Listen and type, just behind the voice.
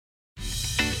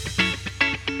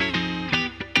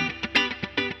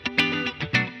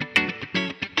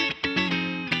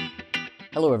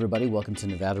Hello, everybody. Welcome to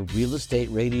Nevada Real Estate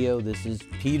Radio. This is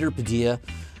Peter Padilla.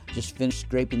 Just finished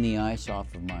scraping the ice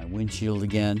off of my windshield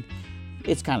again.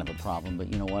 It's kind of a problem, but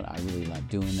you know what? I really like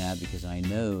doing that because I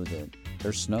know that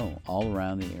there's snow all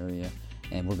around the area,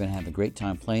 and we're going to have a great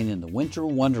time playing in the winter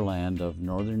wonderland of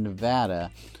northern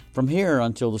Nevada from here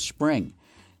until the spring.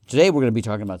 Today, we're going to be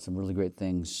talking about some really great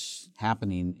things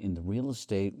happening in the real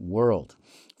estate world.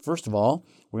 First of all,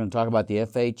 we're going to talk about the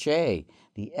FHA.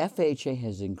 The FHA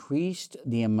has increased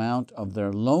the amount of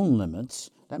their loan limits.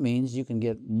 That means you can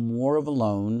get more of a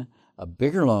loan, a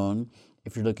bigger loan,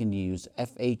 if you're looking to use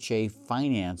FHA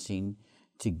financing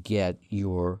to get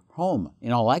your home.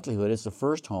 In all likelihood, it's the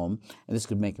first home, and this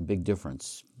could make a big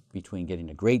difference between getting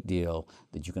a great deal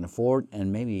that you can afford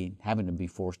and maybe having to be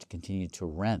forced to continue to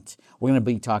rent. We're going to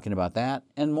be talking about that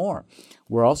and more.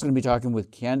 We're also going to be talking with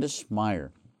Candace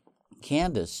Meyer.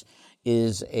 Candace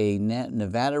is a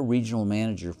Nevada regional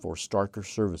manager for Starker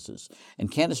Services.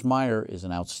 And Candace Meyer is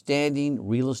an outstanding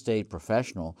real estate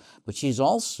professional, but she's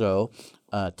also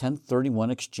a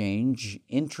 1031 exchange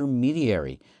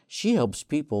intermediary. She helps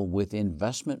people with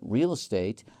investment real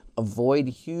estate avoid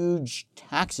huge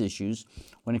tax issues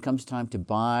when it comes time to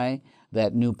buy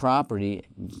that new property.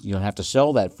 You'll have to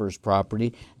sell that first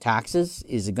property. Taxes,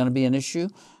 is it going to be an issue?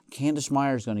 Candace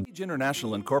Meyer is going to... Sage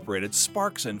International Incorporated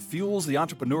sparks and fuels the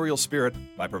entrepreneurial spirit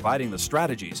by providing the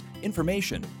strategies,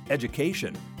 information,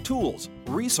 education, tools,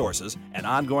 resources, and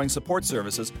ongoing support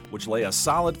services which lay a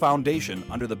solid foundation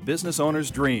under the business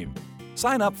owner's dream.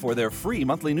 Sign up for their free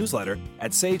monthly newsletter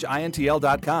at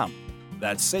sageintl.com.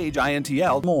 That's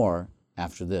sageintl. More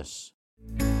after this.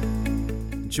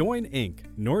 Join Inc.,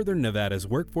 Northern Nevada's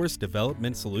workforce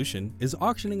development solution, is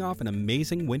auctioning off an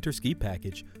amazing winter ski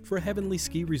package for Heavenly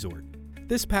Ski Resort.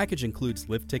 This package includes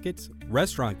lift tickets,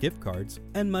 restaurant gift cards,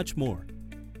 and much more.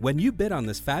 When you bid on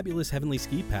this fabulous Heavenly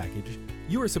Ski package,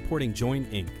 you are supporting Join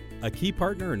Inc., a key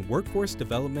partner in workforce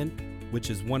development, which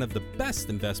is one of the best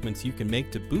investments you can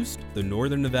make to boost the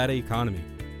Northern Nevada economy.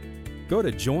 Go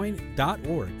to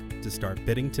join.org to start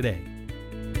bidding today.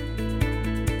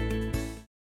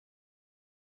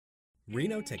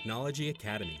 Reno Technology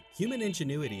Academy. Human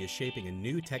ingenuity is shaping a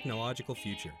new technological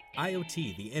future.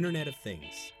 IoT, the Internet of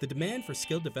Things. The demand for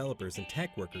skilled developers and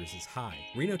tech workers is high.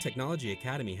 Reno Technology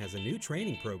Academy has a new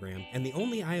training program and the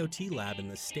only IoT lab in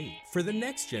the state for the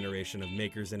next generation of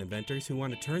makers and inventors who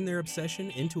want to turn their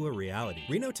obsession into a reality.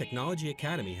 Reno Technology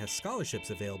Academy has scholarships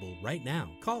available right now.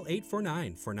 Call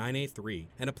 849-4983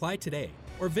 and apply today,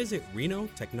 or visit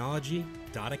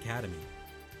renotechnology.academy.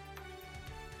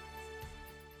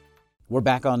 We're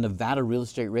back on Nevada Real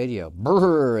Estate Radio.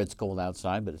 Brr, it's cold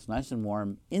outside, but it's nice and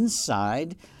warm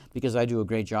inside because I do a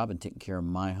great job in taking care of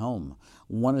my home.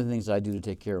 One of the things I do to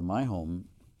take care of my home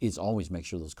is always make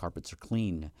sure those carpets are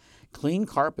clean. Clean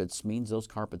carpets means those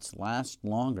carpets last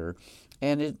longer,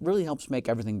 and it really helps make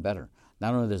everything better.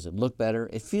 Not only does it look better,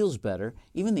 it feels better.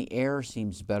 Even the air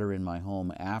seems better in my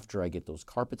home after I get those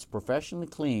carpets professionally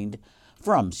cleaned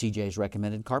from CJ's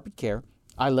Recommended Carpet Care.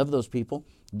 I love those people.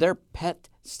 They're pet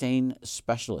stain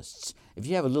specialists. If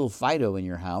you have a little Fido in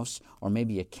your house, or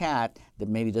maybe a cat that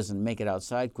maybe doesn't make it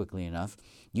outside quickly enough,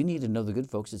 you need to know the good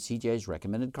folks at CJ's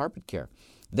Recommended Carpet Care.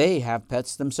 They have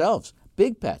pets themselves,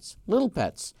 big pets, little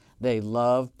pets. They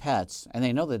love pets, and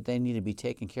they know that they need to be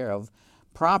taken care of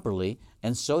properly,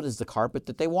 and so does the carpet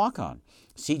that they walk on.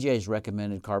 CJ's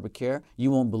Recommended Carpet Care,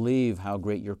 you won't believe how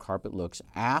great your carpet looks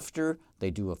after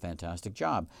they do a fantastic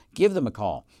job. Give them a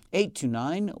call,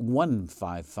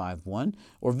 829-1551,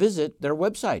 or visit their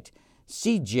website,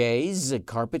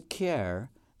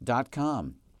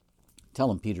 cjscarpetcare.com. Tell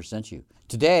them Peter sent you.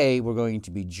 Today, we're going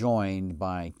to be joined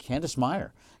by Candace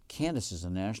Meyer. Candace is a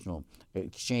national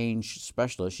exchange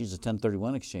specialist. She's a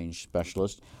 1031 exchange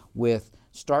specialist with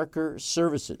Starker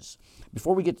Services.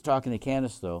 Before we get to talking to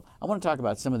Candace, though, I want to talk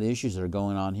about some of the issues that are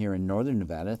going on here in northern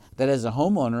Nevada that as a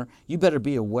homeowner, you better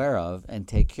be aware of and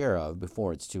take care of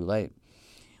before it's too late.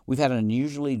 We've had an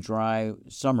unusually dry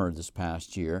summer this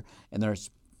past year, and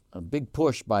there's a big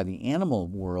push by the animal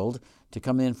world to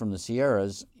come in from the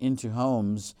Sierras into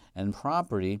homes and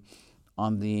property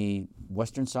on the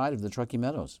western side of the Truckee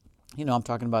Meadows. You know, I'm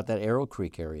talking about that Arrow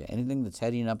Creek area. Anything that's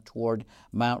heading up toward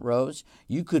Mount Rose,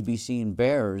 you could be seeing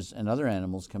bears and other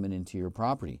animals coming into your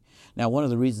property. Now, one of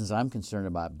the reasons I'm concerned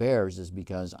about bears is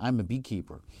because I'm a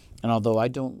beekeeper. And although I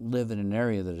don't live in an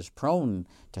area that is prone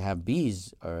to have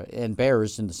bees and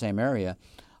bears in the same area,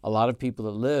 a lot of people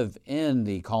that live in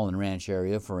the Collin Ranch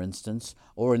area, for instance,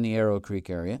 or in the Arrow Creek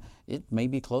area, it may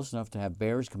be close enough to have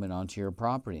bears coming onto your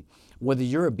property. Whether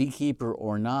you're a beekeeper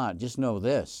or not, just know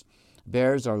this.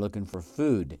 Bears are looking for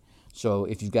food. So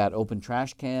if you've got open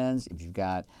trash cans, if you've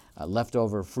got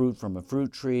leftover fruit from a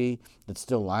fruit tree that's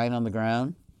still lying on the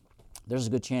ground, there's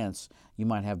a good chance you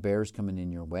might have bears coming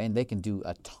in your way, and they can do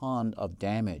a ton of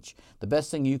damage. The best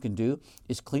thing you can do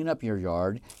is clean up your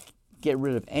yard, get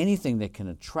rid of anything that can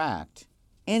attract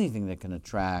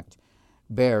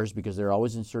bears, because they're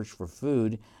always in search for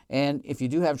food. And if you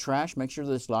do have trash, make sure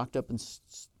that it's locked up and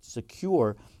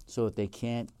secure so that they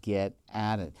can't get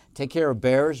at it. Take care of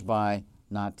bears by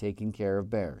not taking care of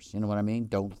bears. You know what I mean?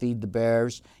 Don't feed the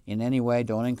bears in any way.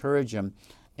 Don't encourage them.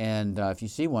 And if you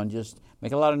see one, just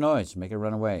make a lot of noise, make it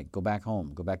run away, go back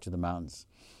home, go back to the mountains.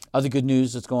 Other good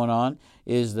news that's going on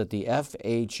is that the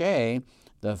FHA,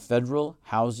 the Federal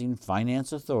Housing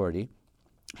Finance Authority,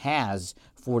 has,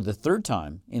 for the third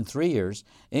time in 3 years,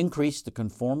 increased the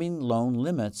conforming loan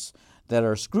limits that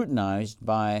are scrutinized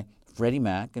by Freddie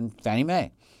Mac and Fannie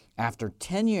Mae. After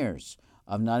 10 years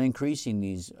of not increasing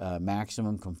these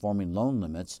maximum conforming loan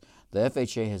limits, the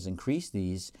FHA has increased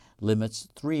these limits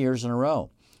 3 years in a row.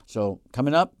 So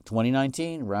coming up,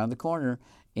 2019, around the corner,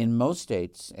 in most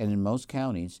states and in most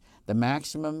counties, the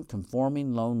maximum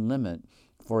conforming loan limit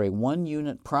for a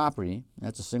one-unit property,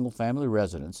 that's a single-family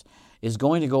residence, is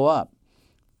going to go up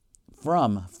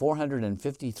from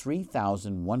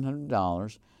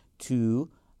 $453,100 to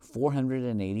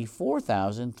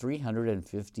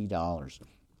 $484,350.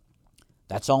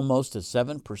 That's almost a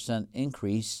 7%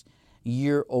 increase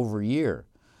year over year.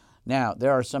 Now,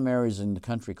 there are some areas in the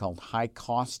country called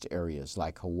high-cost areas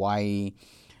like Hawaii,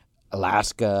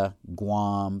 Alaska,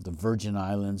 Guam, the Virgin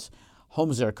Islands.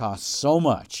 Homes there cost so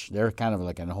much. They're kind of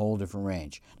like in a whole different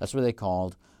range. That's what they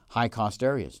called high-cost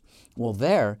areas. Well,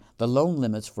 there, the loan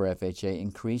limits for FHA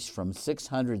increased from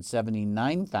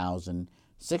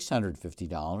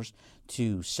 $679,650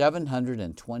 to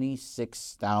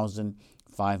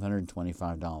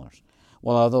 $726,525.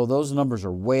 Well, although those numbers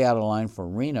are way out of line for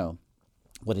Reno,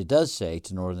 what it does say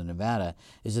to Northern Nevada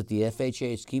is that the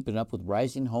FHA is keeping up with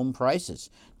rising home prices,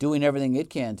 doing everything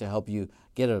it can to help you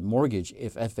get a mortgage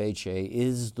if FHA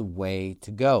is the way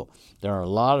to go. There are a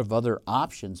lot of other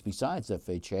options besides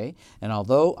FHA, and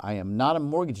although I am not a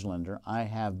mortgage lender, I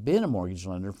have been a mortgage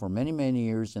lender for many, many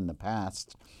years in the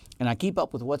past, and I keep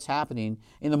up with what's happening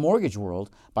in the mortgage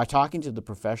world by talking to the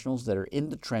professionals that are in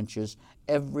the trenches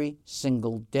every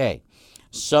single day.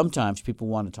 Sometimes people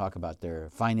want to talk about their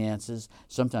finances.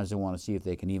 Sometimes they want to see if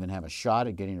they can even have a shot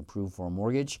at getting approved for a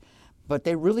mortgage. But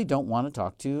they really don't want to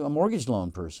talk to a mortgage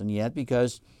loan person yet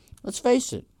because, let's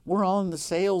face it, we're all in the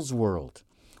sales world.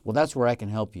 Well, that's where I can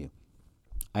help you.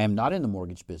 I am not in the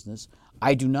mortgage business.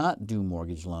 I do not do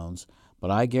mortgage loans.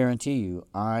 But I guarantee you,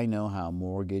 I know how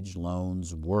mortgage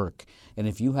loans work. And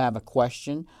if you have a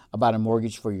question about a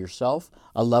mortgage for yourself,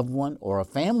 a loved one, or a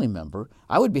family member,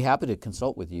 I would be happy to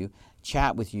consult with you,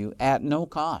 chat with you at no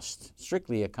cost.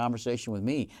 Strictly a conversation with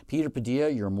me, Peter Padilla,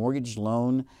 your mortgage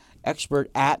loan expert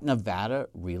at Nevada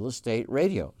Real Estate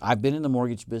Radio. I've been in the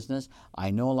mortgage business.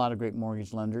 I know a lot of great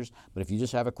mortgage lenders, but if you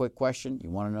just have a quick question, you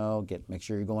want to know, make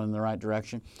sure you're going in the right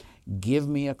direction, give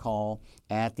me a call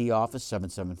at the office,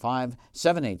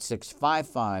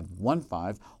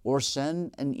 775-786-5515, or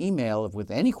send an email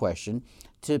with any question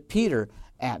to Peter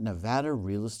at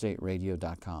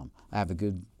NevadaRealEstateRadio.com. I have a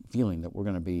good feeling that we're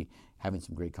going to be having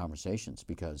some great conversations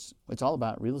because it's all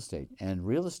about real estate and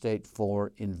real estate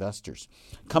for investors.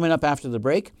 Coming up after the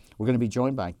break, we're going to be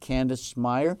joined by Candace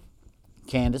Meyer.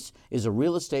 Candace is a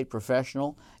real estate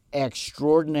professional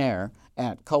extraordinaire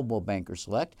at Coldwell Banker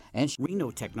Select and Reno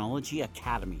Technology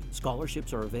Academy.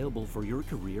 Scholarships are available for your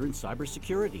career in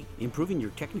cybersecurity. Improving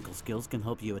your technical skills can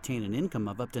help you attain an income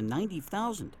of up to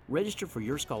 $90,000. Register for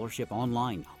your scholarship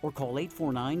online or call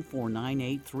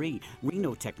 849-4983.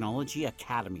 Reno Technology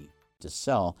Academy. To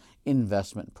sell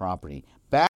investment property.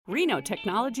 Reno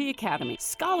Technology Academy.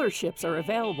 Scholarships are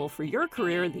available for your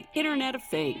career in the Internet of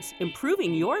Things.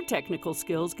 Improving your technical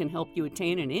skills can help you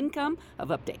attain an income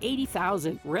of up to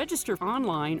 $80,000. Register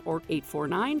online or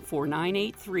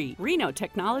 849-4983. Reno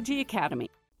Technology Academy.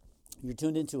 You're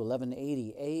tuned into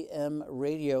 1180 AM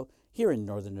radio here in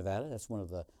Northern Nevada. That's one of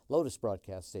the Lotus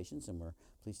broadcast stations, and we're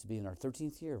pleased to be in our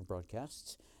 13th year of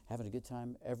broadcasts, having a good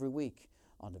time every week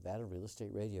on Nevada Real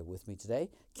Estate Radio. With me today,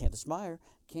 Candace Meyer.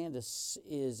 Candace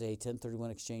is a 1031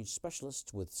 exchange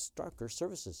specialist with Starker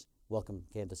Services. Welcome,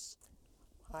 Candace.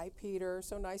 Hi, Peter.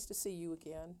 So nice to see you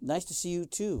again. Nice to see you,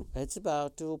 too. It's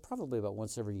probably about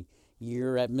once every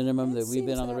year at minimum that we've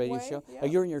been on the radio show. Yeah.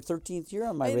 You're in your 13th year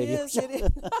on my radio show. It is.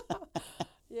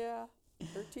 Yeah,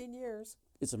 13 years.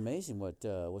 It's amazing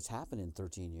what's happened in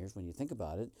 13 years when you think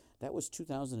about it. That was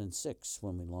 2006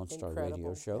 when we launched our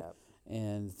radio show. Yep.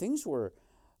 And things were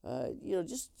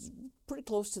just pretty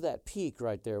close to that peak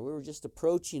right there. We were just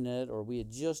approaching it, or we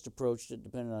had just approached it,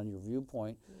 depending on your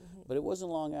viewpoint. Mm-hmm. But it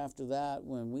wasn't long after that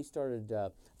when we started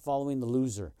following the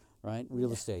loser, right?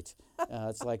 Real estate.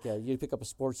 It's like you pick up a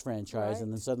sports franchise,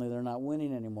 and then suddenly they're not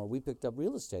winning anymore. We picked up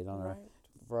real estate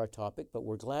for our topic, but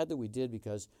we're glad that we did,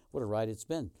 because what a ride it's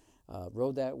been.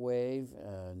 Rode that wave,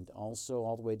 and also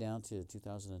all the way down to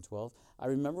 2012. I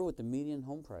remember what the median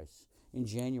home price in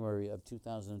January of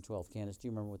 2012. Candace, do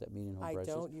you remember what that median home price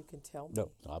is? I don't. You can tell me. No,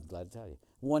 I'm glad to tell you.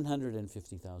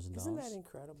 $150,000. Isn't that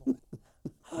incredible?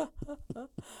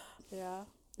 Yeah.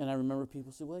 And I remember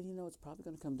people say, well, it's probably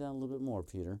going to come down a little bit more,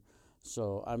 Peter.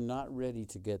 So I'm not ready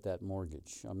to get that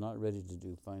mortgage. I'm not ready to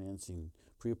do financing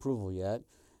pre-approval yet.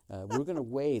 We're going to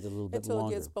wait a little bit longer. Until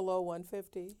it gets below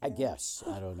 150. I guess.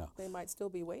 I don't know. They might still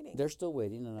be waiting. They're still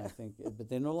waiting, and I think, but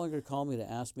they no longer call me to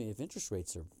ask me if interest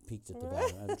rates are peaked at the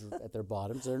bottom, at their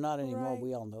bottoms. They're not anymore. Right.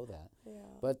 We all know that. Yeah.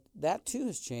 But that too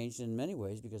has changed in many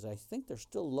ways, because I think they're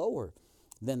still lower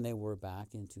than they were back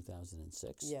in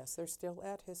 2006. Yes, they're still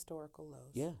at historical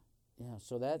lows. Yeah.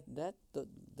 So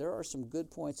there are some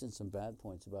good points and some bad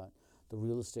points about the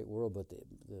real estate world, but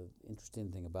the interesting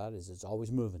thing about it is it's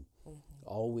always moving,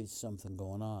 always something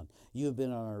going on. You have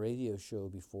been on our radio show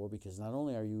before, because not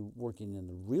only are you working in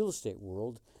the real estate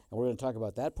world, and we're going to talk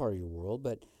about that part of your world,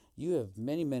 but you have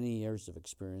many, many years of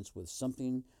experience with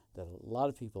something that a lot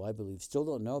of people, I believe, still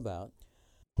don't know about,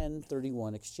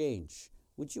 1031 exchange.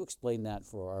 Would you explain that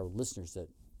for our listeners that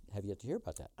have yet to hear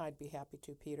about that? I'd be happy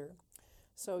to, Peter.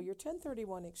 So your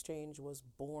 1031 exchange was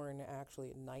born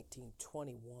actually in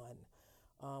 1921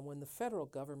 when the federal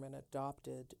government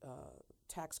adopted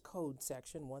tax code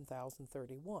section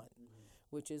 1031,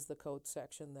 which is the code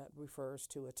section that refers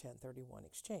to a 1031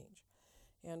 exchange.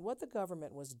 And what the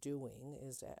government was doing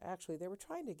is actually they were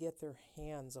trying to get their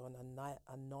hands on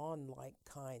a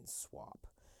non-like-kind swap.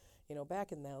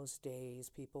 Back in those days,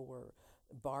 people were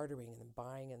bartering and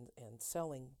buying and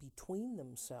selling between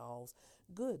themselves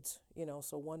goods.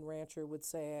 So one rancher would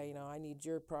say, I need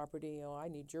your property, I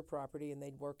need your property, and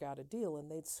they'd work out a deal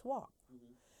and they'd swap.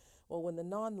 Well, when the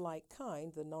non-like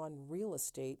kind, the non-real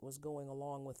estate was going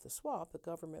along with the swap, the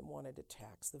government wanted to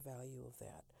tax the value of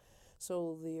that.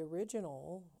 So the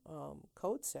original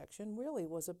code section really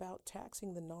was about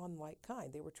taxing the non-like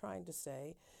kind. They were trying to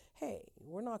say, hey,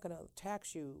 we're not going to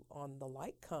tax you on the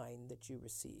like kind that you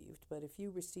received, but if you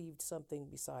received something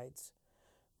besides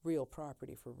real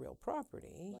property for real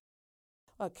property,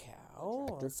 a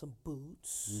cow, some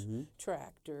boots,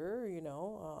 tractor,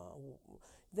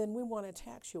 then we want to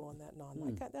tax you on that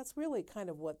non-like kind. That's really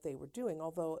kind of what they were doing,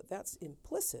 although that's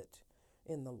implicit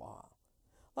in the law.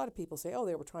 A lot of people say,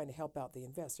 they were trying to help out the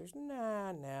investors.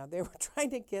 Nah, they were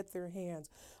trying to get their hands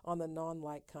on the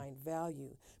non-like-kind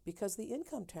value because the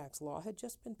income tax law had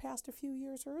just been passed a few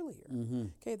years earlier,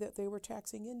 that they were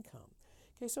taxing income.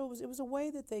 So it was a way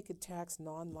that they could tax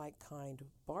non-like-kind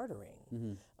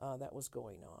bartering that was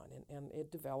going on, and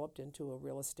it developed into a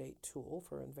real estate tool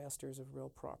for investors of real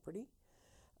property,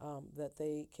 that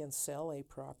they can sell a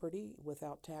property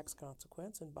without tax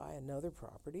consequence and buy another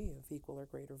property of equal or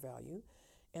greater value,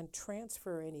 and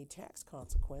transfer any tax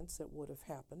consequence that would have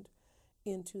happened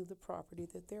into the property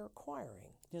that they're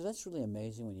acquiring. That's really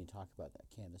amazing when you talk about that,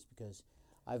 Candace, because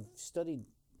I've studied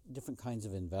different kinds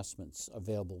of investments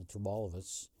available to all of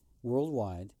us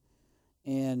worldwide,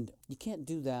 and you can't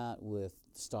do that with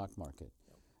the stock market.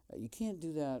 You can't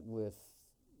do that with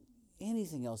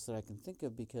anything else that I can think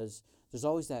of, because there's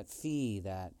always that fee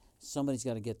that somebody's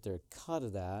got to get their cut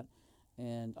of that,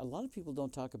 and a lot of people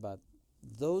don't talk about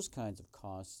those kinds of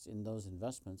costs in those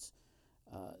investments.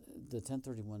 The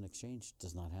 1031 exchange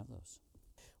does not have those.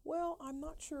 Well, I'm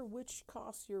not sure which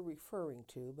costs you're referring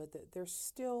to, but there's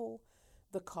still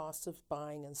the cost of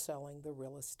buying and selling the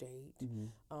real estate.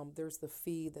 There's the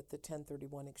fee that the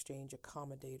 1031 exchange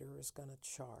accommodator is going to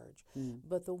charge.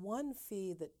 But the one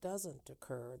fee that doesn't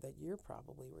occur that you're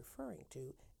probably referring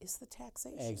to is the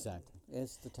taxation. Exactly.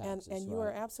 It's the taxes. And you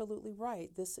are absolutely right.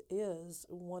 This is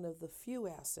one of the few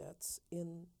assets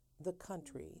in the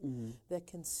country that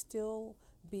can still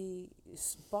be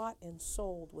bought and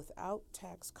sold without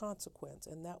tax consequence,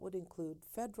 and that would include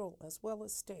federal as well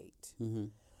as state. And,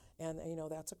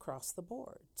 that's across the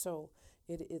board. So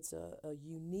it's a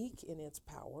unique in its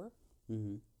power,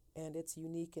 and it's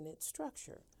unique in its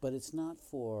structure. But it's not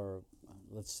for,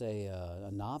 let's say, a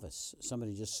novice,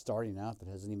 somebody just starting out that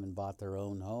hasn't even bought their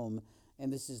own home.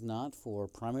 And this is not for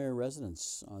primary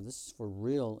residence. This is for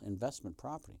real investment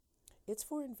property. It's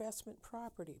for investment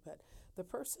property, but the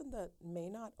person that may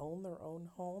not own their own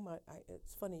home,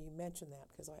 it's funny you mentioned that,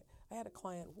 because I had a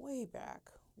client way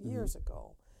back years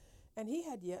ago, And he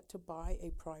had yet to buy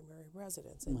a primary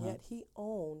residence, and yet he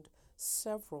owned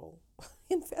several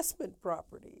investment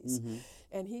properties.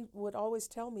 And he would always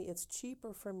tell me it's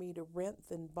cheaper for me to rent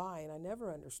than buy, and I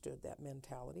never understood that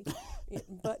mentality.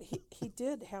 But he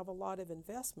did have a lot of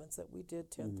investments that we did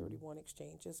 1031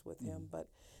 exchanges with him. But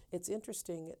it's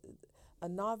interesting, a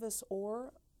novice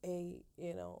or a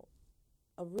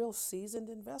real seasoned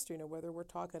investor, whether we're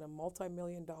talking a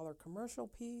multi-million-dollar commercial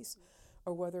piece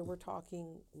or whether we're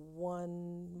talking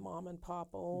one mom and pop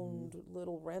owned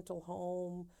little rental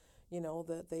home,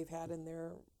 that they've had in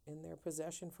their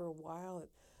possession for a while.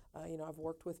 I've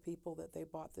worked with people that they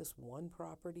bought this one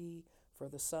property for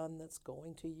the son that's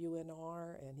going to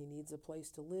UNR, and he needs a place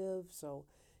to live. So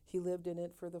he lived in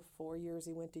it for the 4 years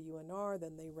he went to UNR.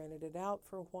 Then they rented it out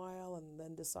for a while and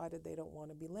then decided they don't want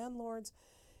to be landlords.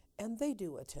 And they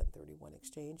do a 1031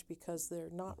 exchange because they're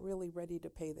not really ready to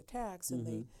pay the tax, and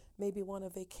they maybe want a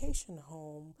vacation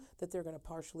home that they're going to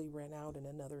partially rent out in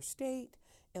another state,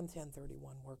 and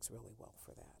 1031 works really well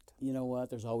for that. You know what?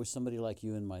 There's always somebody like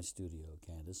you in my studio,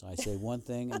 Candace. I say one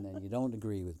thing and then you don't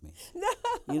agree with me.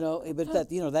 But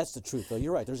that's the truth, though.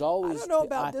 You're right. There's always. I don't know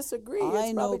about disagree.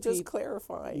 It's probably just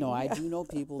clarifying. No, I do know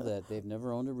people that they've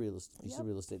never owned a piece of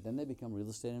real estate. Then they become real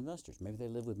estate investors. Maybe they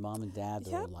live with mom and dad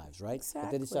their whole lives, right? Exactly.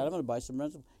 But they decide, I'm going to buy some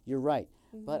rental. You're right.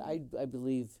 But I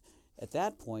believe at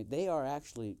that point they are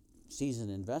actually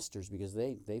seasoned investors because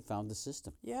they found the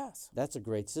system. Yes. That's a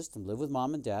great system. Live with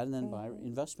mom and dad and then buy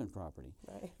investment property.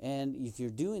 Right. And if you're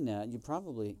doing that, you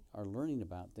probably are learning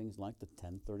about things like the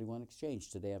 1031 exchange.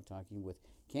 Today I'm talking with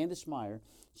Candace Meyer.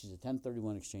 She's a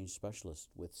 1031 exchange specialist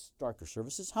with Starker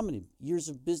Services. How many years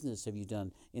of business have you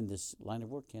done in this line of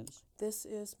work, Candace? This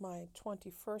is my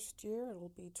 21st year. It'll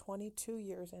be 22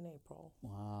 years in April.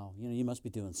 Wow. You must be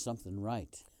doing something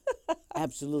right.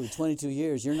 Absolutely. 22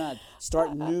 years. You're not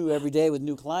starting new every day with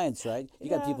new clients, right? You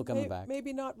got people coming back.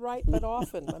 Maybe not right, but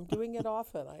often. I'm doing it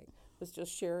often. I was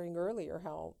just sharing earlier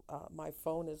how my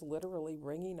phone is literally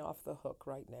ringing off the hook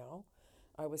right now.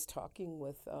 I was talking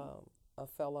with a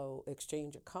fellow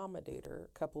exchange accommodator a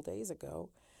couple days ago,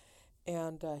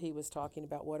 and he was talking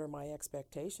about what are my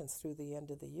expectations through the end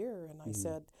of the year. And I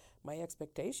said, my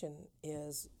expectation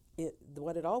is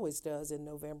what it always does in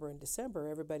November and December.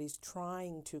 Everybody's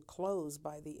trying to close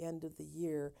by the end of the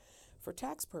year for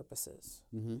tax purposes.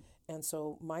 And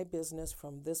so my business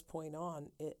from this point on,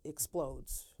 it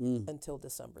explodes until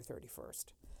December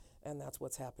 31st. And that's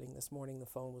what's happening this morning. The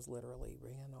phone was literally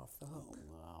ringing off the hook. Oh,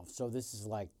 wow. So this is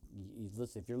like,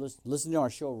 if you're listening to our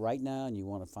show right now and you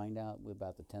want to find out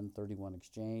about the 1031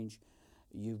 exchange,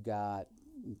 you've got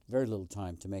very little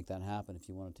time to make that happen if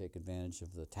you want to take advantage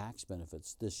of the tax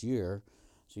benefits this year.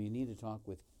 So you need to talk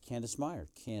with Candace Meyer.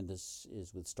 Candace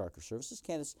is with Starker Services.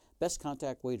 Candace, best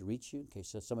contact way to reach you in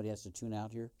case somebody has to tune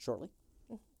out here shortly?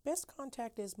 Best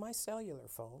contact is my cellular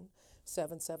phone,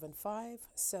 775-721-4190.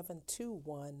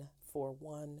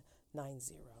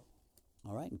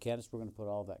 All right, and Candace, we're going to put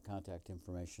all that contact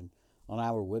information on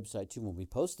our website too when we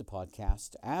post the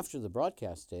podcast after the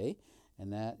broadcast day,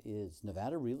 and that is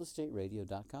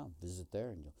NevadaRealEstateRadio.com. Visit there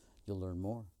and you'll learn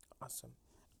more. Awesome.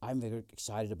 I'm very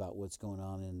excited about what's going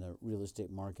on in the real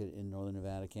estate market in Northern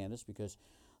Nevada, Candace, because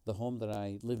the home that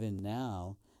I live in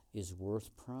now is worth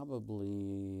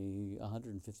probably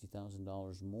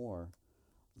 $150,000 more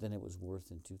than it was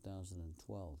worth in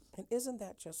 2012. And isn't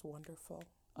that just wonderful?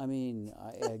 I mean,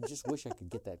 I just wish I could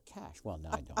get that cash. Well, no,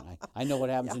 I don't. I know what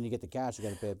happens when you get the cash. You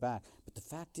got to pay it back. But the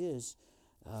fact is,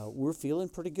 we're feeling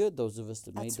pretty good, those of us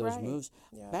that made those moves.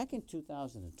 Yeah. Back in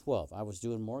 2012, I was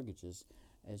doing mortgages,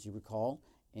 as you recall,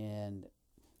 and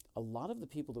a lot of the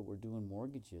people that were doing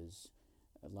mortgages,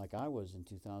 like I was in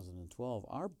 2012,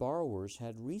 our borrowers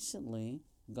had recently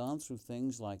gone through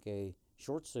things like a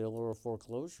short sale or a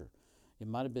foreclosure. It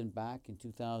might have been back in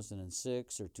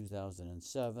 2006 or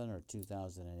 2007 or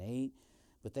 2008,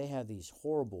 but they had these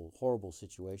horrible, horrible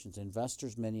situations.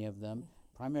 Investors, many of them,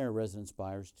 primary residence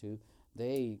buyers too,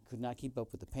 they could not keep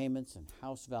up with the payments and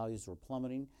house values were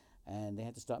plummeting and they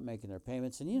had to stop making their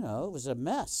payments. And, it was a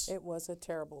mess. It was a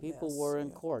terrible mess. People were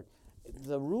in court.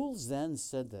 The rules then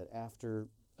said that after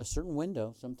a certain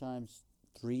window, sometimes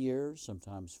 3 years,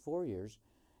 sometimes 4 years,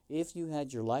 if you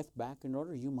had your life back in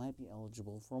order, you might be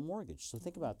eligible for a mortgage. So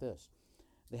think about this.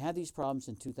 They had these problems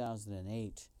in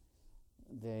 2008.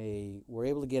 They were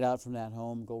able to get out from that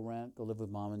home, go rent, go live with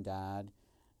mom and dad.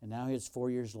 And now it's 4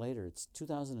 years later. It's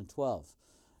 2012.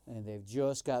 And they've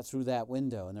just got through that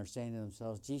window. And they're saying to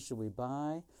themselves, gee, should we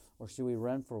buy or should we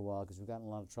rent for a while? Because we've gotten a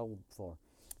lot of trouble before.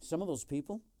 Some of those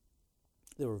people,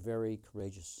 they were very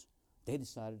courageous. They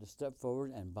decided to step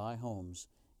forward and buy homes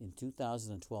in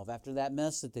 2012 after that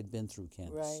mess that they'd been through,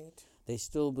 Candace. Right. They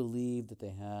still believed that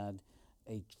they had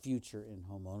a future in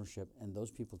home ownership. And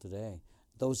those people today,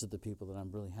 those are the people that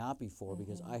I'm really happy for,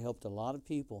 because I helped a lot of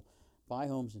people buy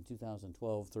homes in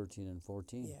 2012, 13, and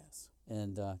 14. Yes.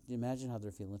 And can you imagine how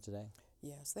they're feeling today?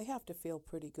 Yes, they have to feel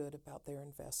pretty good about their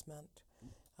investment.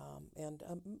 And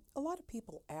a lot of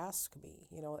people ask me,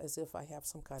 as if I have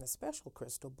some kind of special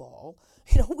crystal ball,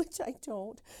 which I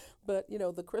don't. But,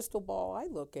 the crystal ball I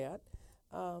look at,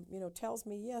 tells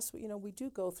me, yes, we do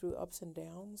go through ups and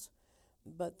downs,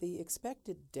 but the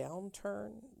expected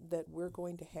downturn that we're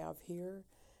going to have here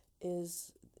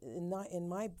is, in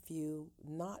my view,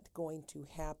 not going to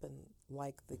happen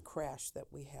like the crash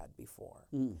that we had before.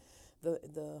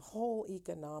 The whole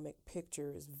economic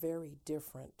picture is very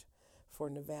different for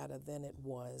Nevada than it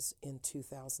was in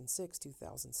 2006,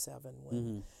 2007,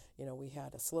 when we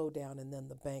had a slowdown, and then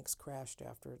the banks crashed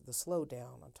after the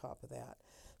slowdown on top of that.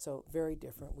 So very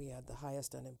different. We had the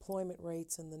highest unemployment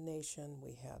rates in the nation.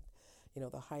 We had,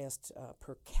 the highest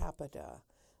per capita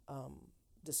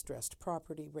distressed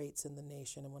property rates in the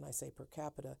nation. And when I say per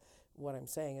capita, what I'm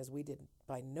saying is we did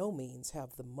by no means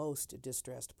have the most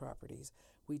distressed properties.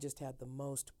 We just had the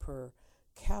most per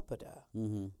capita,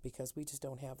 because we just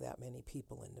don't have that many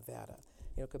people in Nevada.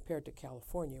 Compared to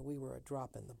California, we were a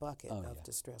drop in the bucket of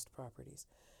distressed properties.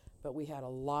 But we had a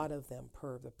lot of them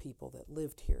per the people that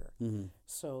lived here.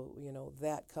 So,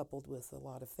 that coupled with a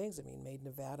lot of things, made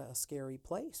Nevada a scary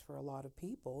place for a lot of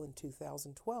people in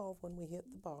 2012 when we hit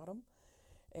the bottom.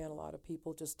 And a lot of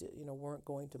people just, weren't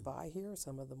going to buy here.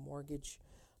 Some of the mortgage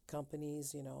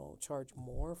companies, charge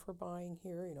more for buying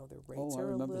here. Their rates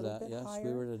are a little bit higher. Yes,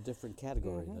 we were in a different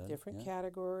category then. Different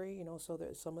category, so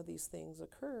that some of these things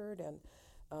occurred. And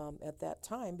at that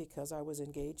time, because I was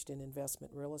engaged in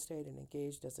investment real estate and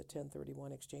engaged as a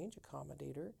 1031 exchange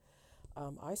accommodator,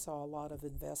 I saw a lot of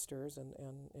investors and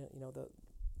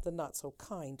the not so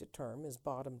kind term is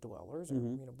bottom dwellers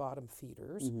or bottom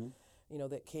feeders.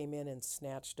 That came in and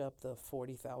snatched up the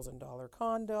 $40,000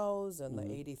 condos and the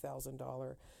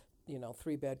 $80,000,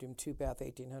 3-bedroom, 2-bath,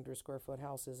 1,800 square foot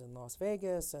houses in Las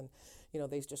Vegas. And,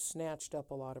 they just snatched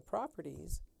up a lot of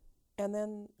properties and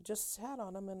then just sat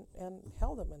on them and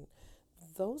held them. And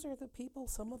those are the people,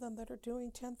 some of them that are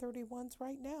doing 1031s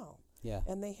right now. Yeah.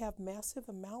 And they have massive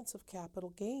amounts of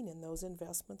capital gain in those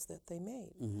investments that they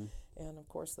made. And, of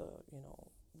course,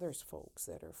 there's folks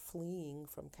that are fleeing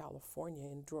from California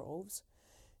in droves,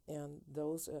 and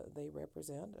those they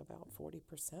represent about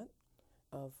 40%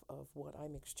 of what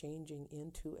I'm exchanging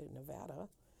into Nevada,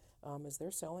 as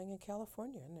they're selling in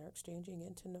California and they're exchanging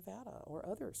into Nevada or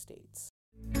other states.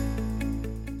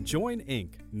 Join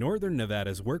Inc., Northern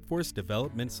Nevada's workforce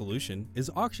development solution,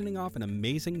 is auctioning off an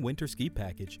amazing winter ski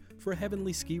package for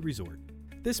Heavenly Ski Resort.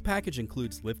 This package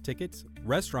includes lift tickets,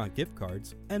 restaurant gift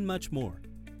cards, and much more.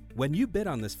 When you bid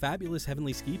on this fabulous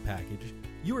Heavenly Ski package,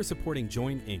 you are supporting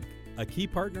Join Inc., a key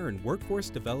partner in workforce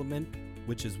development,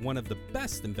 which is one of the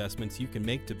best investments you can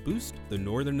make to boost the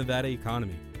Northern Nevada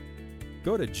economy.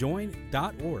 Go to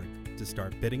join.org to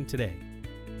start bidding today.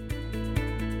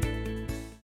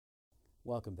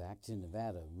 Welcome back to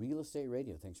Nevada Real Estate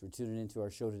Radio. Thanks for tuning into our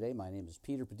show today. My name is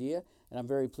Peter Padilla, and I'm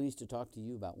very pleased to talk to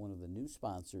you about one of the new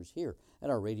sponsors here at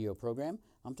our radio program.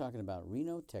 I'm talking about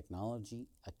Reno Technology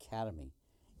Academy.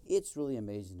 It's really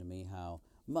amazing to me how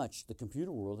much the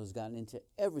computer world has gotten into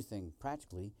everything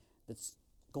practically that's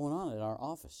going on at our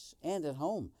office and at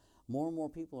home. More and more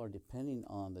people are depending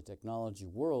on the technology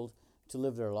world to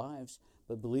live their lives,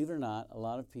 but believe it or not, a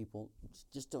lot of people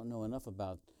just don't know enough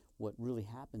about what really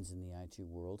happens in the IT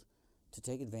world to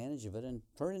take advantage of it and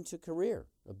turn it into a career,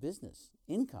 a business,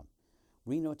 income.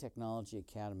 Reno Technology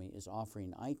Academy is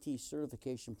offering IT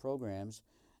certification programs,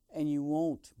 and you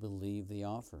won't believe the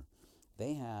offer.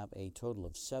 They have a total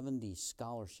of 70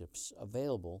 scholarships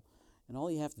available, and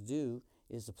all you have to do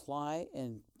is apply,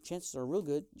 and chances are real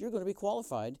good you're going to be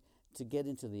qualified to get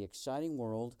into the exciting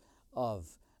world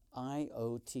of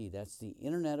IoT. That's the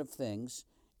Internet of Things,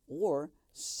 or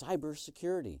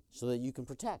cybersecurity, so that you can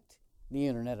protect the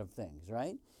Internet of Things,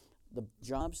 right? The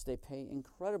jobs, they pay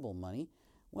incredible money.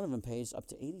 One of them pays up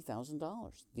to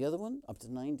 $80,000. The other one, up to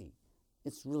 $90,000.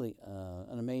 It's really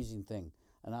an amazing thing,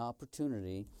 an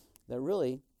opportunity that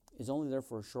really is only there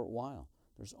for a short while.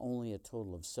 There's only a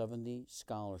total of 70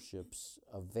 scholarships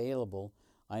available.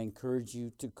 I encourage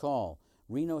you to call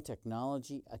Reno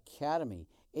Technology Academy,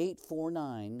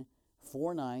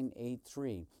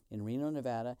 849-4983. In Reno,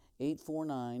 Nevada,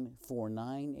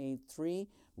 849-4983,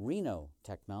 Reno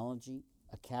Technology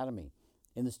Academy.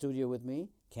 In the studio with me,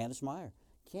 Candace Meyer.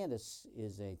 Candace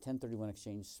is a 1031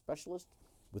 exchange specialist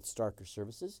with Starker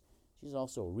Services. She's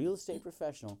also a real estate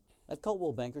professional at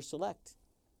Coldwell Banker Select.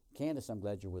 Candace, I'm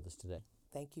glad you're with us today.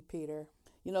 Thank you, Peter.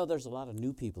 You know, there's a lot of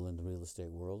new people in the real estate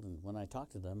world, and when I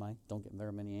talk to them, I don't get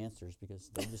very many answers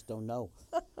because they just don't know.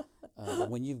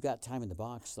 When you've got time in the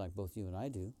box, like both you and I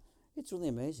do, it's really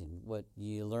amazing what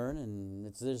you learn, and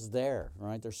it's just there,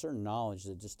 right? There's certain knowledge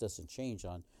that just doesn't change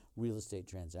on real estate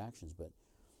transactions, but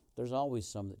there's always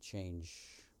some that change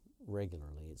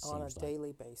regularly, it seems on a like.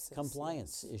 daily basis.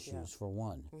 Compliance issues, for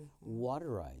one. Water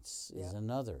rights is Yeah.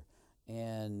 another.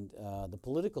 And the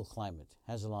political climate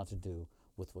has a lot to do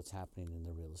with what's happening in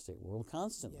the real estate world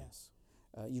constantly. Yes.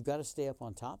 You've got to stay up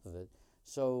on top of it.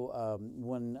 So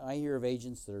when I hear of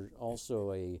agents that are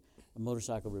also a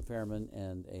motorcycle repairman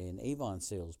and an Avon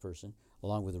salesperson,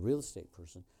 along with a real estate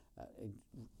person, it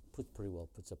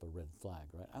puts up a red flag,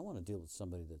 right? I want to deal with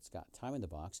somebody that's got time in the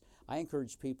box. I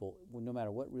encourage people, no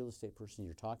matter what real estate person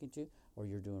you're talking to or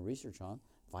you're doing research on,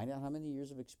 find out how many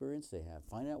years of experience they have.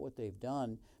 Find out what they've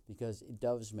done, because it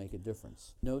does make a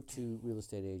difference. No two real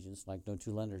estate agents, like no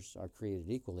two lenders, are created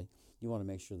equally. You want to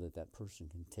make sure that that person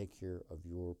can take care of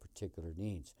your particular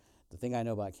needs. The thing I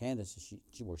know about Candace is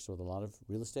she works with a lot of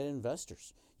real estate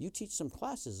investors. You teach some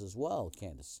classes as well,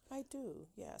 Candace. I do,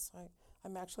 yes.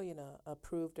 I'm actually an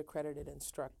approved accredited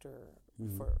instructor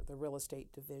for the real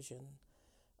estate division,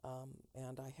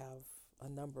 and I have a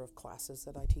number of classes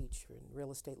that I teach in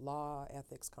real estate law,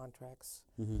 ethics, contracts,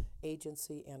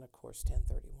 agency, and of course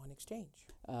 1031 exchange.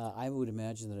 I would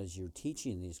imagine that as you're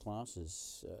teaching these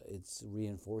classes, it's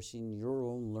reinforcing your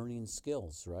own learning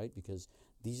skills, right? Because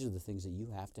these are the things that you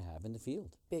have to have in the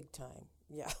field. Big time,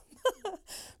 yeah,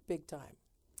 big time.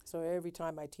 So every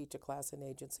time I teach a class in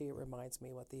agency, it reminds me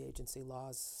what the agency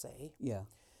laws say. Yeah.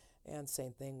 And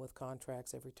same thing with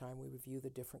contracts. Every time we review the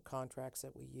different contracts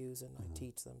that we use, and I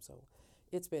teach them. So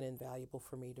it's been invaluable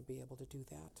for me to be able to do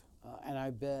that. And I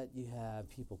bet you have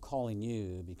people calling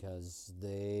you because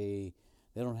they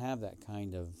don't have that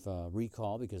kind of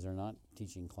recall because they're not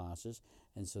teaching classes,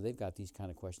 and so they've got these kind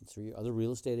of questions for you. Other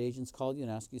real estate agents call you and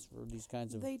ask you for these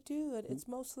kinds of... They do. It's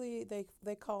mostly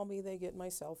they call me, they get my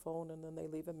cell phone, and then they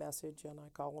leave a message, and I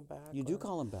call them back. You do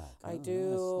call them back? I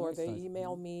do, or they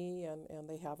email me, and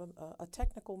they have a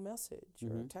technical message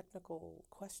or a technical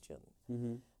question.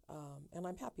 And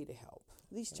I'm happy to help.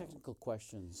 These technical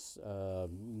questions,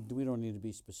 we don't need to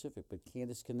be specific, but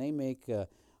Candace, can they make,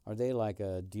 are they like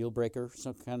a deal breaker,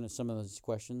 some of these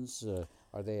questions?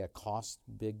 Are they a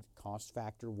big cost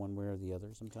factor one way or the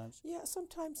other sometimes? Yeah,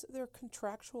 sometimes they're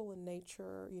contractual in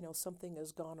nature. You know, something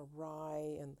has gone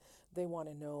awry and they want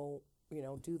to know, you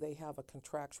know, do they have a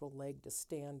contractual leg to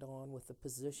stand on with the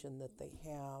position that they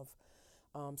have?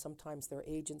 Sometimes they're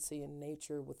agency in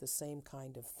nature with the same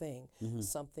kind of thing.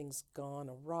 Something's gone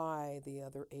awry, the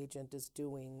other agent is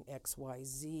doing X, Y,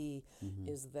 Z.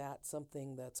 Is that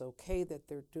something that's okay that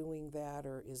they're doing that,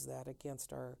 or is that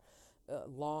against our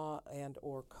law and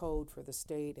or code for the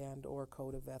state and or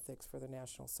code of ethics for the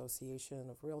National Association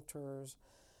of Realtors?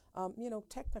 You know,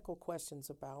 technical questions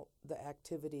about the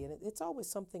activity, and it's always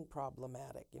something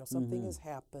problematic. You know, something has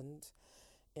happened.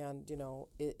 And, you know,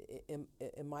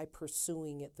 am I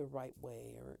pursuing it the right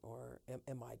way, or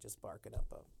am I just barking up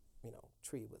a,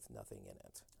 tree with nothing in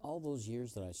it? All those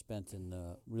years that I spent in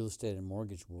the real estate and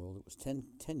mortgage world, it was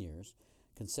 10 years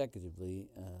consecutively,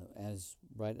 as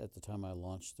right at the time I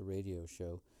launched the radio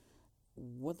show.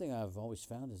 One thing I've always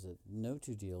found is that no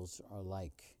two deals are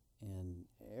alike, and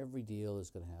every deal is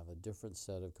going to have a different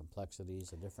set of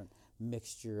complexities, a different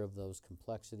mixture of those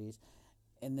complexities.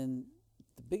 And then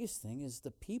the biggest thing is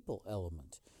the people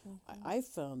element. I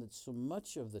found that so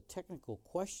much of the technical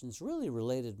questions really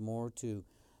related more to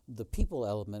the people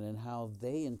element and how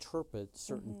they interpret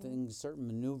certain things, certain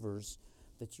maneuvers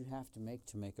that you have to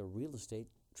make a real estate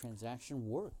transaction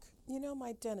work. You know,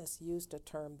 my dentist used a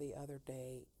term the other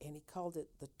day, and he called it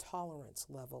the tolerance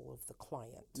level of the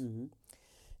client.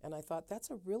 And I thought that's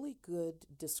a really good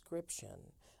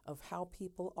description of how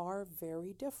people are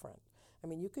very different. I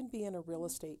mean, you can be in a real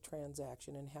estate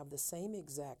transaction and have the same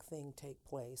exact thing take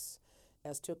place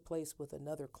as took place with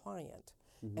another client.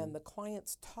 And the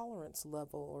client's tolerance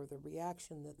level or the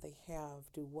reaction that they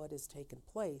have to what has taken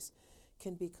place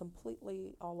can be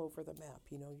completely all over the map.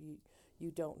 You know, you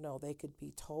don't know. They could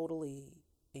be totally,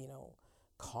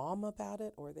 calm about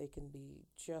it, or they can be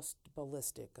just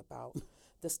ballistic about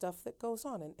the stuff that goes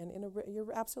on. And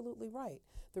you're absolutely right.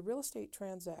 The real estate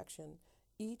transaction,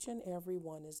 each and every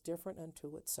one is different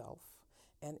unto itself,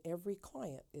 and every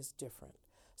client is different.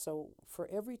 So for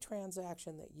every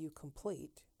transaction that you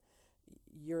complete,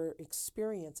 your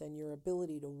experience and your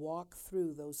ability to walk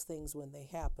through those things when they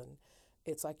happen,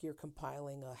 it's like you're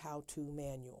compiling a how-to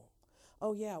manual.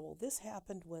 Oh yeah, well this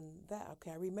happened when that,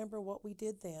 okay, I remember what we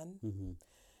did then.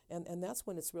 And that's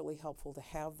when it's really helpful to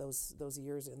have those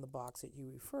years in the box that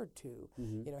you referred to.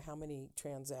 You know, how many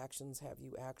transactions have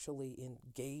you actually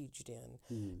engaged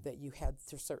in that you had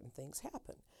certain things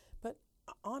happen? But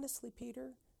honestly,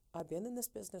 Peter, I've been in this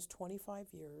business 25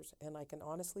 years, and I can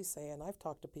honestly say, and I've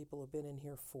talked to people who've been in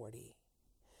here 40,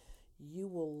 you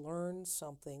will learn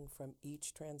something from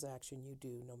each transaction you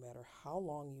do, no matter how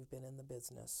long you've been in the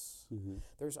business.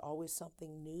 There's always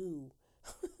something new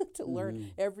to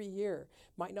learn every year.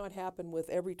 Might not happen with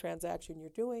every transaction you're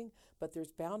doing, but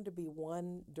there's bound to be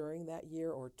one during that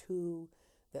year or two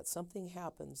that something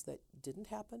happens that didn't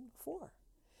happen before.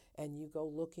 And you go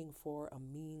looking for a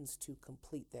means to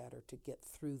complete that or to get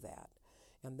through that.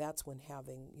 And that's when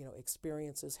having, you know,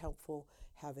 experience is helpful,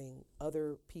 having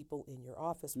other people in your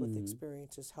office with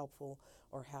experience is helpful,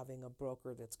 or having a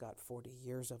broker that's got 40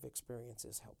 years of experience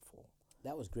is helpful.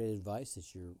 That was great advice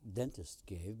that your dentist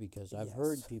gave, because I've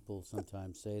heard people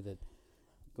sometimes say that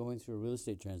going through a real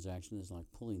estate transaction is like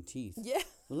pulling teeth. Yeah.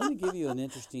 Well, let me give you an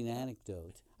interesting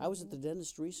anecdote. I was at the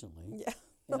dentist recently. Yeah.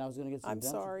 And I was going to get some I'm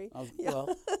dental. sorry.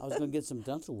 Well, I was going to get some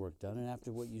dental work done, and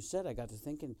after what you said, I got to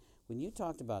thinking, when you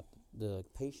talked about the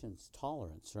patient's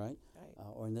tolerance, right?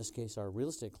 Or in this case, our real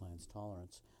estate client's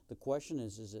tolerance, the question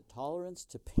is it tolerance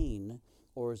to pain,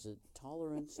 or is it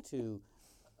tolerance to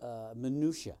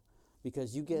minutia?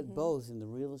 Because you get both in the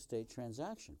real estate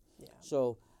transaction. Yeah.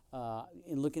 So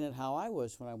in looking at how I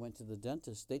was when I went to the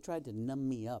dentist, they tried to numb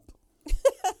me up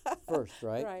first,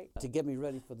 right? Right. To get me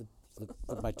ready for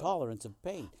my tolerance of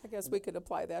pain. I guess we could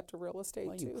apply that to real estate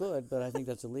Well, too. you could, but I think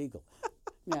that's illegal.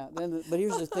 Yeah. But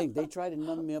here's the thing: they tried to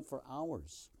numb me up for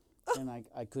hours, and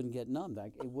I couldn't get numbed.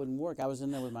 It wouldn't work. I was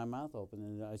in there with my mouth open,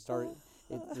 and I started.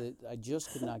 I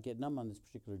just could not get numb on this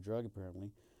particular drug,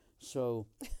 apparently. So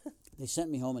they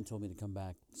sent me home and told me to come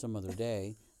back some other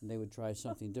day, and they would try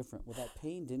something different. Well, that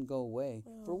pain didn't go away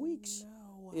for weeks.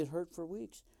 No. It hurt for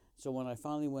weeks. So when I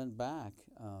finally went back,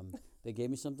 they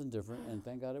gave me something different, and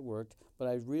thank God it worked. But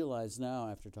I realize now,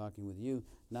 after talking with you,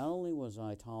 not only was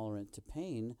I tolerant to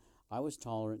pain, I was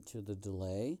tolerant to the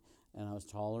delay, and I was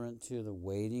tolerant to the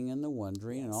waiting and the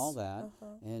wondering and all that.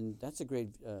 And that's a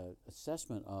great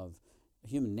assessment of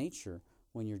human nature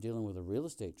when you're dealing with a real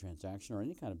estate transaction or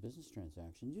any kind of business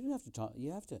transaction. You have to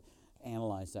you have to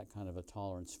analyze that kind of a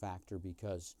tolerance factor,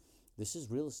 because this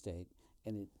is real estate,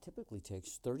 and it typically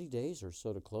takes 30 days or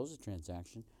so to close a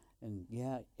transaction. And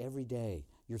every day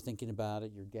you're thinking about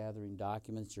it, you're gathering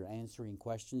documents, you're answering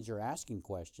questions, you're asking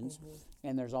questions,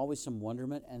 and there's always some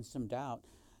wonderment and some doubt.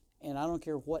 And I don't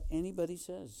care what anybody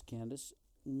says, Candace,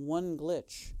 one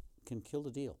glitch can kill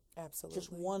the deal. Absolutely.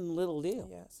 Just one little deal.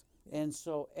 Yes. And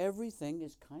so everything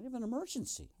is kind of an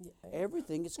emergency. Yeah.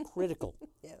 Everything is critical.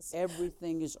 Yes.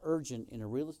 Everything is urgent in a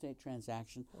real estate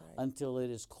transaction until it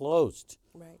is closed.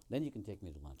 Right. Then you can take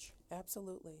me to lunch.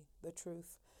 Absolutely. The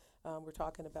truth. We're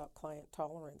talking about client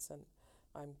tolerance, and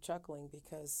I'm chuckling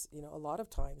because, you know, a lot of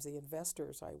times the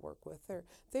investors I work with,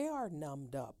 they are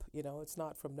numbed up. You know, it's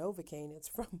not from Novocaine, it's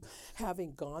from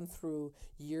having gone through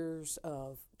years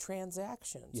of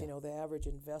transactions. Yeah. You know, the average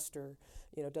investor,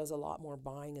 you know, does a lot more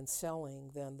buying and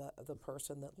selling than the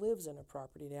person that lives in a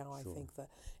property. Now, I think the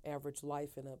average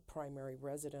life in a primary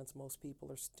residence, most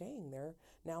people are staying there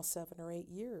now 7 or 8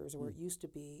 years, where it used to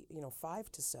be, you know,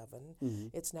 5 to 7.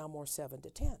 It's now more 7 to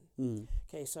 10.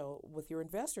 Okay, so with your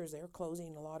investors, they're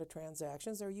closing a lot of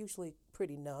transactions. They're usually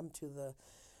pretty numb to the,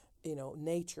 you know,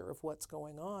 nature of what's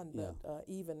going on. But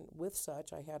even with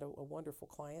such, I had a wonderful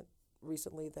client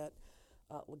recently that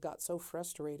got so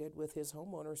frustrated with his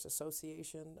homeowners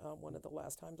association. One of the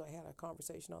last times I had a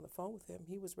conversation on the phone with him,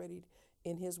 he was ready,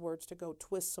 in his words, to go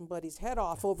twist somebody's head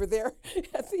off over there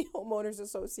at the homeowners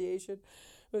association.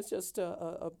 It was just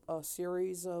a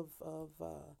series of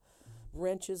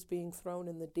wrenches being thrown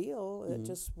in the deal that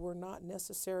just were not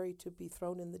necessary to be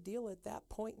thrown in the deal at that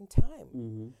point in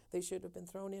time. They should have been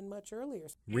thrown in much earlier.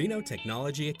 Reno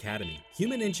Technology Academy.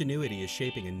 Human ingenuity is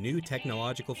shaping a new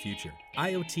technological future.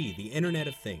 IoT, the Internet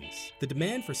of Things. The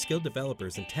demand for skilled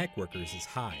developers and tech workers is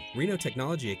high. Reno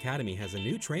Technology Academy has a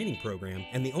new training program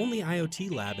and the only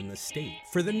IoT lab in the state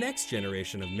for the next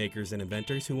generation of makers and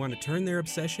inventors who want to turn their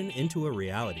obsession into a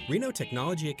reality. Reno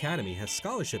Technology Academy has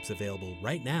scholarships available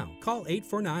right now. Call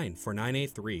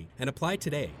 849-4983 and apply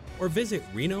today, or visit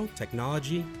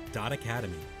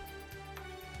renotechnology.academy.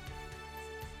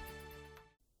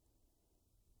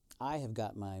 I have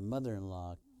got my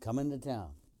mother-in-law coming to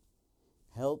town.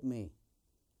 Help me.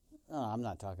 Oh, I'm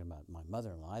not talking about my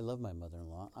mother-in-law. I love my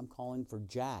mother-in-law. I'm calling for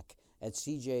Jack at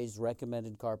CJ's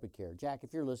Recommended Carpet Care. Jack,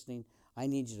 if you're listening, I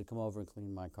need you to come over and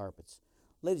clean my carpets.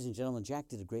 Ladies and gentlemen, Jack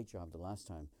did a great job the last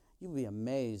time. You'll be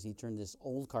amazed. He turned this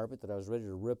old carpet that I was ready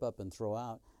to rip up and throw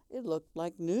out It looked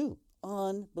like new.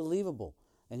 Unbelievable.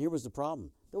 And here was the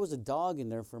problem. There was a dog in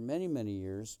there for many, many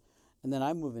years, and then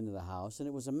I moved into the house, and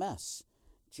it was a mess.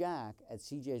 Jack at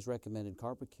CJ's Recommended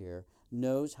Carpet Care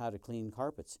knows how to clean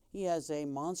carpets. He has a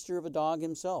monster of a dog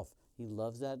himself. He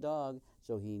loves that dog,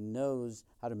 so he knows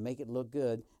how to make it look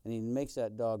good, and he makes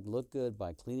that dog look good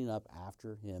by cleaning up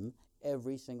after him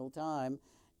every single time.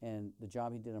 And the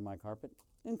job he did on my carpet,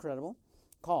 incredible.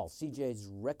 Call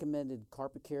CJ's Recommended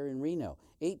Carpet Care in Reno,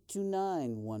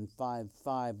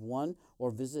 829-1551,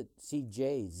 or visit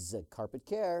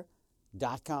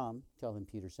cjscarpetcare.com. Tell him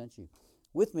Peter sent you.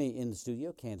 With me in the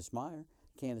studio, Candace Meyer.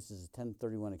 Candace is a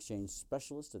 1031 exchange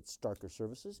specialist at Starker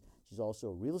Services. She's also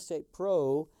a real estate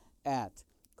pro at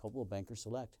Coldwell Banker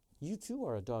Select. You too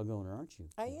are a dog owner, aren't you?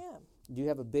 I am. Do you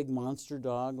have a big monster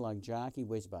dog like Jack? He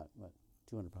weighs about,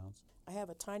 200 pounds? I have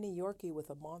a tiny Yorkie with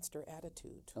a monster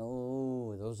attitude.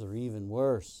 Oh, those are even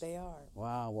worse. They are.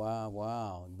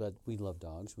 Wow. But we love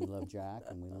dogs. We love Jack,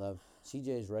 and we love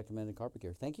CJ's Recommended Carpet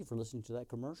Care. Thank you for listening to that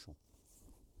commercial.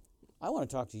 I want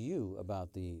to talk to you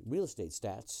about the real estate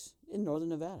stats in Northern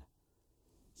Nevada.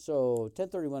 So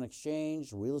 1031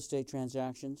 exchange, real estate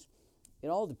transactions, it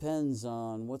all depends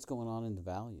on what's going on in the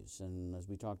values. And as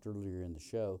we talked earlier in the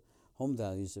show, home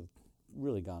values have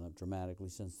really gone up dramatically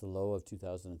since the low of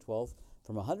 2012,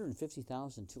 from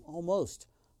 $150,000 to almost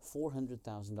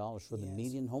 $400,000 for the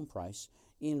median home price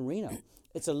in Reno.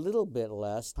 It's a little bit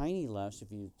less, tiny less,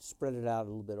 if you spread it out a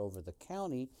little bit over the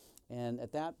county. And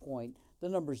at that point, the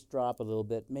numbers drop a little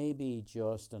bit, maybe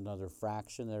just another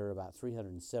fraction. They're about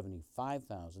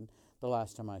 $375,000 the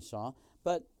last time I saw.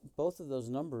 But both of those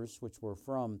numbers, which were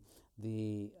from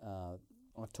the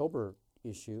October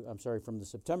issue, from the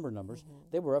September numbers,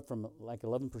 they were up from like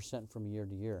 11% from year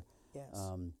to year.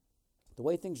 Yes. The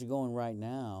way things are going right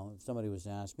now, if somebody was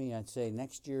to ask me, I'd say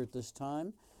next year at this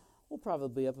time, we'll probably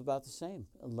be up about the same,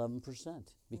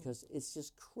 11%, because it's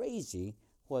just crazy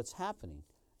what's happening.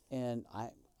 And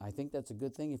I think that's a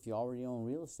good thing if you already own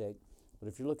real estate. But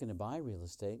if you're looking to buy real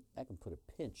estate, that can put a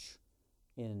pinch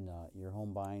in your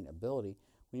home buying ability.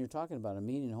 When you're talking about a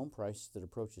median home price that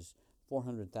approaches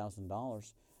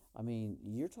 $400,000, I mean,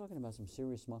 you're talking about some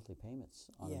serious monthly payments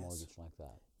on a mortgage like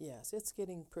that. Yes, it's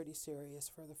getting pretty serious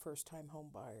for the first-time home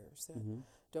buyers that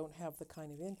don't have the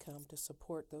kind of income to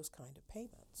support those kind of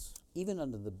payments. Even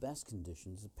under the best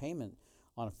conditions, the payment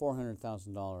on a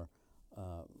 $400,000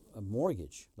 a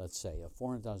mortgage, let's say, a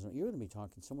 $400,000, you're going to be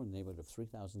talking somewhere in the neighborhood of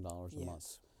 $3,000 a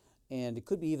month. And it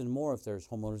could be even more if there's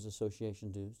homeowners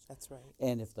association dues. That's right.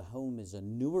 And if the home is a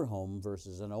newer home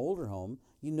versus an older home,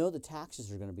 you know the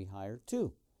taxes are going to be higher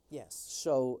too. Yes.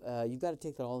 So you've got to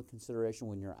take that all into consideration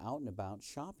when you're out and about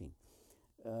shopping.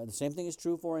 The same thing is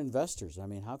true for investors. I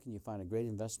mean, how can you find a great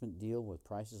investment deal with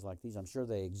prices like these? I'm sure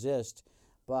they exist,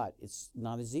 but it's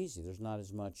not as easy. There's not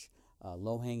as much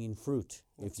low-hanging fruit,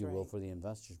 if you will, for the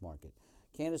investors market.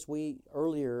 Candace,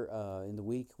 earlier in the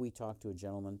week, we talked to a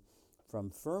gentleman from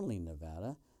Fernley,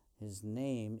 Nevada. His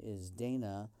name is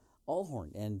Dana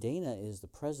Allhorn, and Dana is the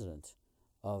president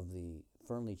of the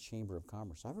Fernley Chamber of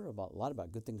Commerce. I've heard a lot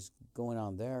about good things going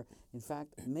on there. In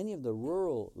fact, many of the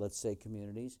rural, let's say,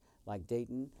 communities like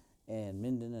Dayton and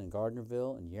Minden and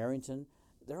Gardnerville and Yarrington,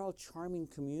 they're all charming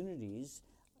communities.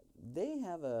 They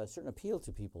have a certain appeal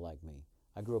to people like me.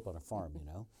 I grew up on a farm, you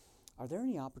know. Are there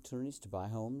any opportunities to buy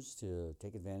homes to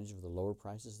take advantage of the lower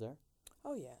prices there?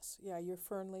 Oh, yes. Yeah, your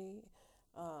Fernley,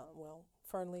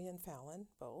 Fernley and Fallon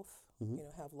both,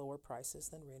 have lower prices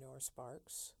than Reno or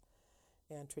Sparks.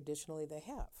 And traditionally they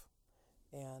have.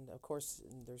 And of course,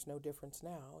 there's no difference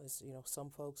now. Is some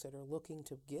folks that are looking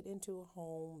to get into a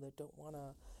home that don't want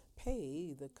to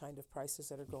pay the kind of prices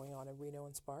that are going on in Reno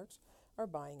and Sparks are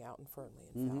buying out in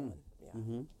Fernley and Fallon.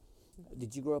 Yeah.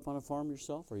 Did you grow up on a farm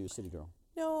yourself, or are you a city girl?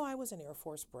 No, I was an Air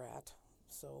Force brat.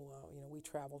 So, we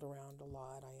traveled around a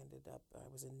lot. I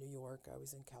was in New York, I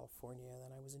was in California,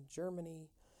 then I was in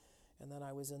Germany, and then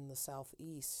I was in the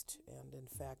Southeast. And in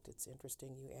fact, it's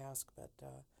interesting you ask, but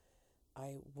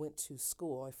I went to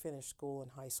school. I finished school in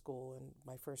high school and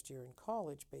my first year in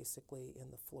college basically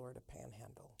in the Florida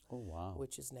Panhandle. Oh, wow.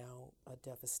 Which is now a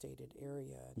devastated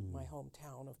area. My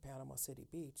hometown of Panama City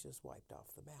Beach is wiped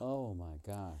off the map. Oh, my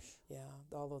gosh. Yeah,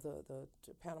 although the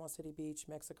Panama City Beach,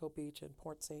 Mexico Beach, and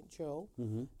Port St. Joe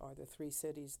are the three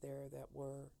cities there that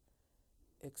were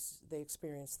they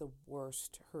experienced the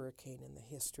worst hurricane in the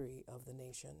history of the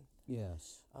nation.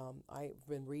 Yes. I've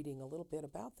been reading a little bit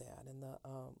about that, and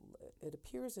it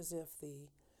appears as if the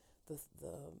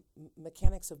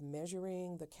mechanics of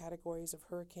measuring the categories of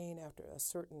hurricane after a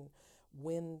certain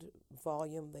wind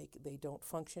volume, they don't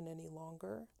function any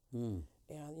longer.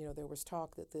 And, there was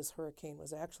talk that this hurricane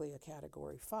was actually a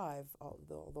Category 5,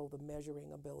 although the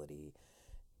measuring ability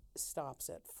stops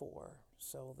at 4.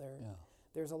 So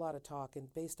there's a lot of talk,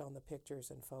 and based on the pictures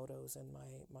and photos and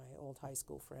my old high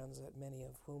school friends, that many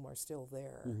of whom are still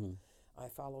there, I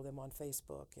follow them on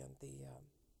Facebook, and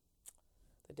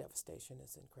the devastation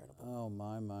is incredible. Oh,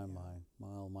 my.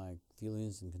 Well, my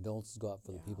feelings and condolences go out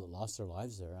for the people that lost their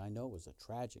lives there. I know it was a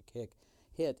tragic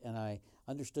hit, and I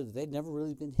understood that they'd never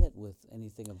really been hit with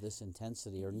anything of this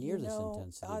intensity or near this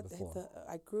intensity before.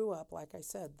 I grew up, like I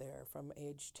said, there from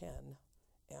age 10,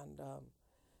 and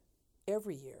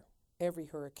every year, every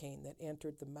hurricane that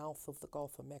entered the mouth of the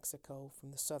Gulf of Mexico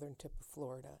from the southern tip of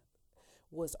Florida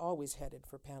was always headed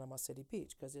for Panama City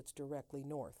Beach because it's directly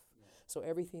north. So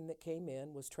everything that came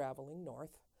in was traveling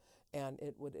north, and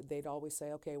they'd always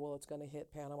say, okay, well, it's going to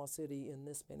hit Panama City in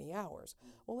this many hours.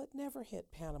 Well, it never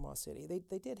hit Panama City.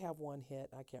 They did have one hit.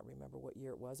 I can't remember what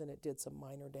year it was, and it did some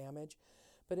minor damage,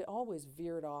 but it always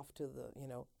veered off to the,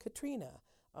 Katrina,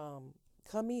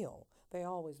 Camille. They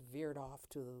always veered off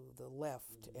to the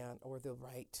left or the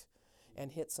right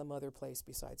and hit some other place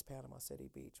besides Panama City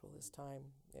Beach. Well, this time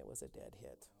it was a dead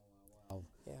hit. Wow.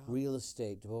 Yeah. Real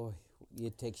estate, boy,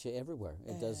 it takes you everywhere.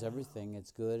 It does everything.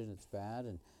 It's good and it's bad.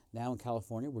 And now in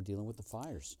California, we're dealing with the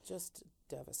fires. Just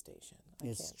devastation. I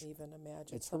can't even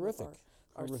imagine. It's horrific.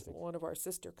 Horrific. One of our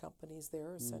sister companies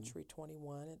there, Century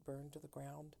 21, it burned to the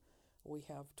ground. We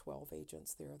have 12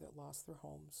 agents there that lost their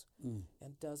homes,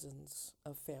 and dozens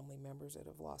of family members that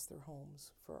have lost their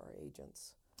homes for our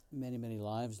agents. Many, many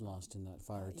lives lost in that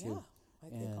fire, too. I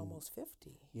think almost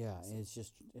 50. Yeah,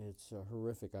 it's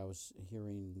horrific. I was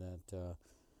hearing that,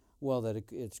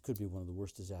 it could be one of the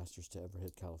worst disasters to ever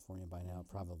hit California by now. It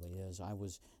probably is. I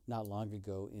was not long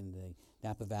ago in the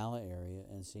Napa Valley area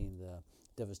and seeing the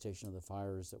devastation of the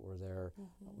fires that were there.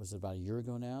 Was it about a year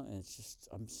ago now? And it's just,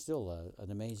 still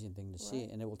an amazing thing to see,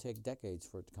 and it will take decades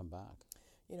for it to come back.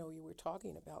 You were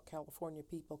talking about California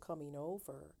people coming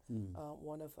over.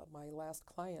 One of my last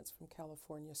clients from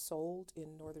California sold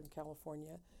in Northern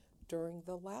California during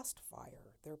the last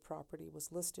fire. Their property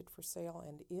was listed for sale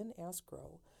and in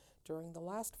escrow during the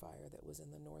last fire that was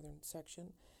in the northern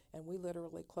section, and we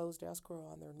literally closed escrow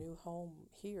on their new home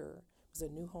here. It was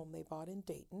a new home they bought in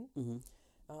Dayton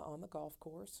on the golf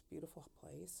course, beautiful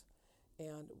place.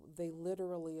 And they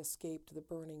literally escaped the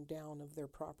burning down of their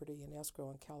property in escrow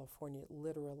in California,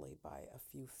 literally by a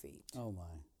few feet. Oh, my.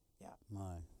 Yeah.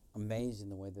 My. Amazing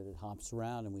the way that it hops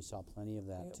around, and we saw plenty of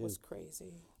that, too. It was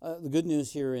crazy. The good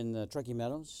news here in the Truckee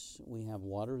Meadows, we have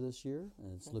water this year,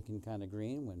 and it's looking kind of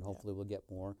green, and hopefully we'll get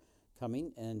more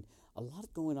coming. And a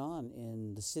lot going on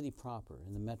in the city proper,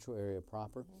 in the metro area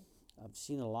proper. I've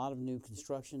seen a lot of new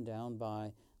construction down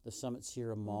by the Summit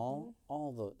Sierra Mall,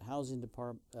 all the housing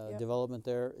development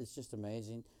there. It's just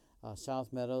amazing.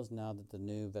 South Meadows, now that the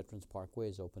new Veterans Parkway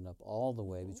is opened up all the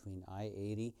way between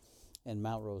I-80 and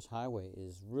Mount Rose Highway,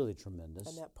 is really tremendous.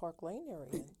 And that Park Lane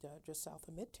area just south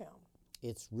of Midtown.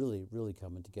 It's really, really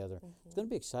coming together. It's going to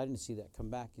be exciting to see that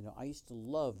come back. I used to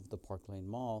love the Park Lane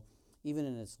Mall, even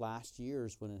in its last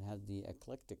years when it had the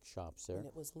eclectic shops there. And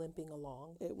it was limping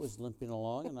along. It was limping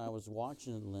along, and I was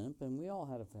watching it limp, and we all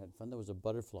had fun. There was a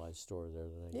butterfly store there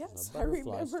today. Yes, a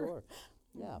butterfly I remember. Store.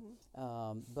 Yeah,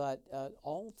 but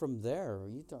all from there,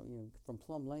 from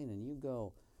Plum Lane, and you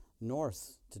go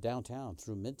north to downtown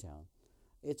through Midtown,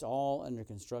 it's all under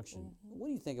construction. What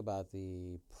do you think about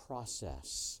the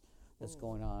process that's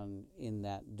going on in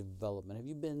that development? Have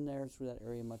you been there through that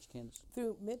area much, Candace?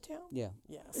 Through Midtown? Yeah.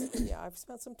 Yes. Yeah, I've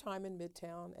spent some time in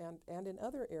Midtown and in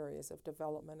other areas of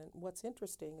development. And what's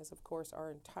interesting is, of course, our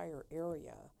entire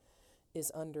area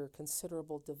is under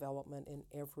considerable development in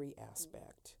every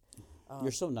aspect.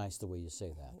 You're so nice the way you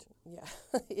say that.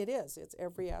 Yeah, it is. It's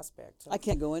every aspect. I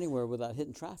can't go anywhere without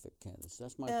hitting traffic, Candace.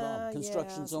 That's my problem.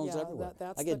 Construction zones everywhere.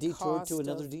 That's I get the detoured cost to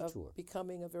another of detour.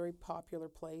 Becoming a very popular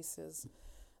place is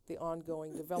the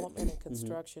ongoing development and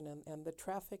construction, and the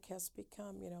traffic has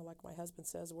become, like my husband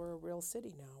says, we're a real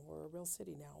city now. We're a real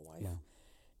city now, wife.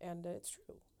 Yeah. And it's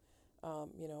true.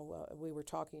 We were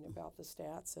talking about the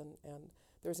stats, and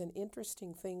there's an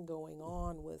interesting thing going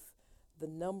on with the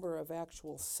number of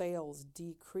actual sales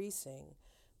decreasing,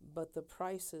 but the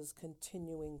prices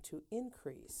continuing to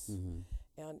increase.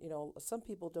 And, some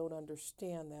people don't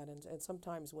understand that, and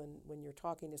sometimes when you're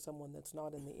talking to someone that's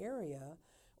not in the area,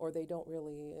 or they don't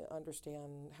really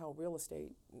understand how real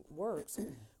estate works,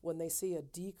 when they see a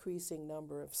decreasing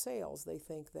number of sales, they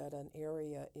think that an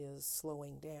area is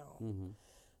slowing down.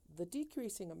 The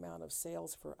decreasing amount of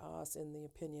sales for us, in the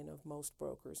opinion of most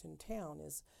brokers in town,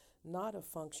 is not a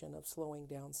function of slowing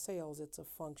down sales. It's a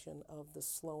function of the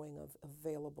slowing of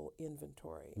available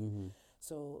inventory.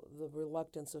 So the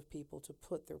reluctance of people to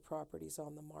put their properties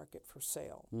on the market for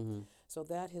sale. So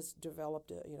that has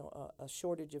developed a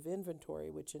shortage of inventory,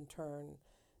 which in turn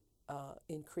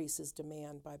increases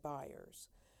demand by buyers.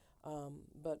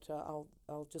 But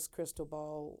I'll just crystal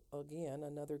ball again,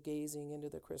 another gazing into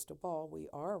the crystal ball. We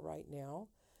are right now,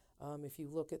 if you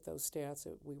look at those stats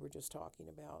that we were just talking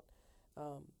about,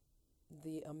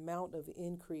 the amount of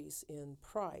increase in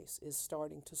price is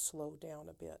starting to slow down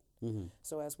a bit.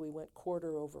 So as we went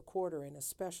quarter over quarter, and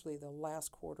especially the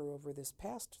last quarter over this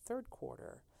past third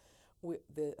quarter,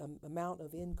 the amount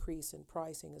of increase in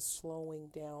pricing is slowing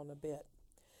down a bit.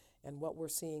 And what we're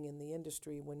seeing in the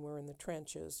industry when we're in the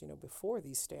trenches, before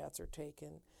these stats are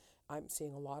taken, I'm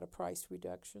seeing a lot of price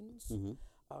reductions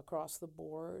across the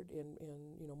board. In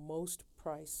most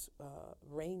price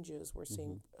ranges, we're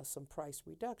seeing some price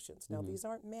reductions. Now, these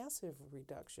aren't massive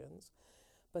reductions,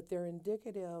 but they're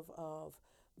indicative of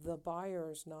the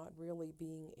buyers not really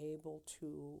being able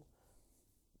to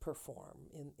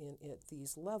perform in at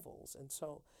these levels. And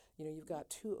so, you've got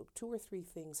two or three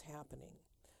things happening.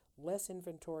 Less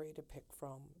inventory to pick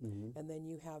from, and then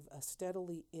you have a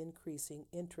steadily increasing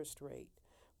interest rate,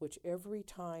 which every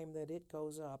time that it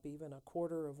goes up, even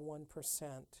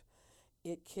 0.25%,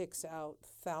 it kicks out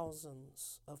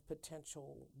thousands of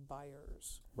potential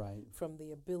buyers from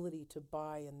the ability to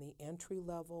buy in the entry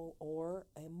level or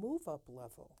a move-up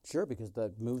level. Sure, because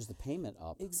that moves the payment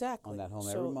up exactly on that home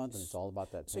every month, and it's all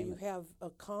about that payment. So you have a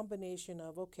combination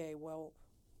of, okay, well,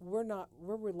 we're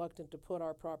reluctant to put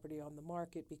our property on the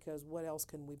market because what else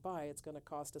can we buy? It's going to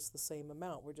cost us the same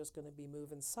amount. We're just going to be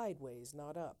moving sideways,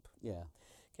 not up. Yeah.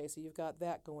 Okay, so you've got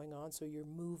that going on. So your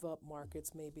move-up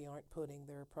markets maybe aren't putting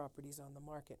their properties on the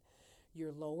market.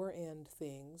 Your lower-end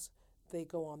things, they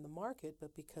go on the market,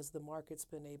 but because the market's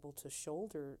been able to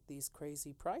shoulder these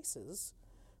crazy prices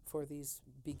for these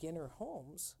beginner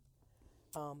homes,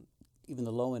 even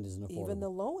the low end isn't affordable. Even the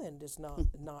low end is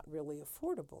not really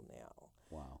affordable now.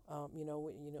 Wow.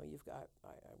 You've got. I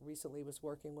recently was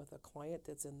working with a client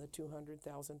that's in the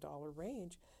 $200,000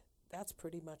 range. That's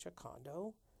pretty much a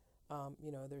condo.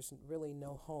 There's really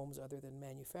no homes other than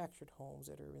manufactured homes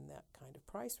that are in that kind of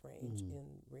price range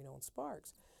in Reno and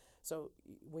Sparks. So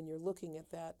when you're looking at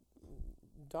that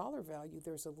dollar value,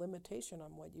 there's a limitation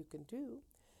on what you can do.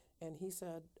 And he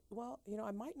said, well,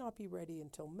 I might not be ready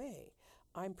until May.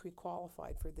 I'm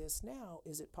pre-qualified for this now.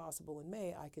 Is it possible in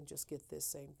May I can just get this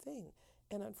same thing?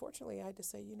 And unfortunately, I had to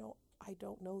say, I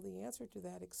don't know the answer to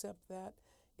that, except that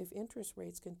if interest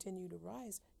rates continue to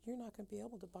rise, you're not going to be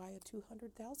able to buy a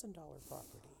 $200,000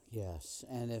 property. Yes,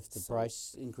 and if the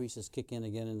price increases kick in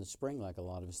again in the spring, like a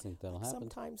lot of us think that'll happen,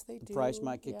 sometimes they do. The price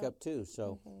might kick up too.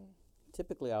 So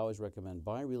typically I always recommend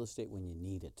buy real estate when you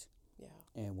need it. Yeah.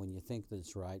 And when you think that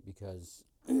it's right, because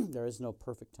there is no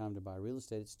perfect time to buy real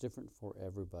estate. It's different for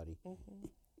everybody.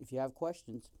 If you have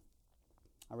questions,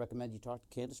 I recommend you talk to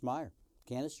Candace Meyer.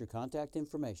 Candace, your contact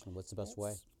information. What's the best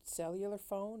way? Cellular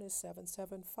phone is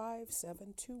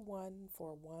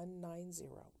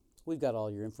 775-721-4190. We've got all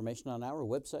your information on our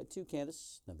website too,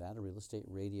 Candace,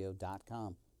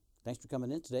 NevadaRealEstateRadio.com. Thanks for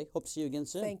coming in today. Hope to see you again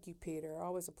soon. Thank you, Peter.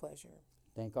 Always a pleasure.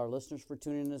 Thank our listeners for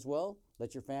tuning in as well.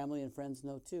 Let your family and friends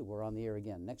know too. We're on the air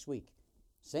again next week.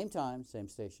 Same time, same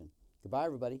station. Goodbye,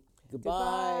 everybody.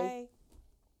 Goodbye.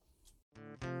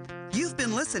 You've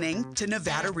been listening to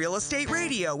Nevada Real Estate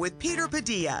Radio with Peter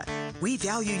Padilla. We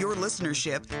value your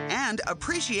listenership and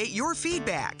appreciate your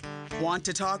feedback. Want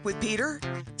to talk with Peter?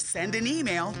 Send an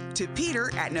email to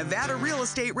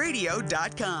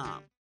peter@NevadaRealEstateRadio.com.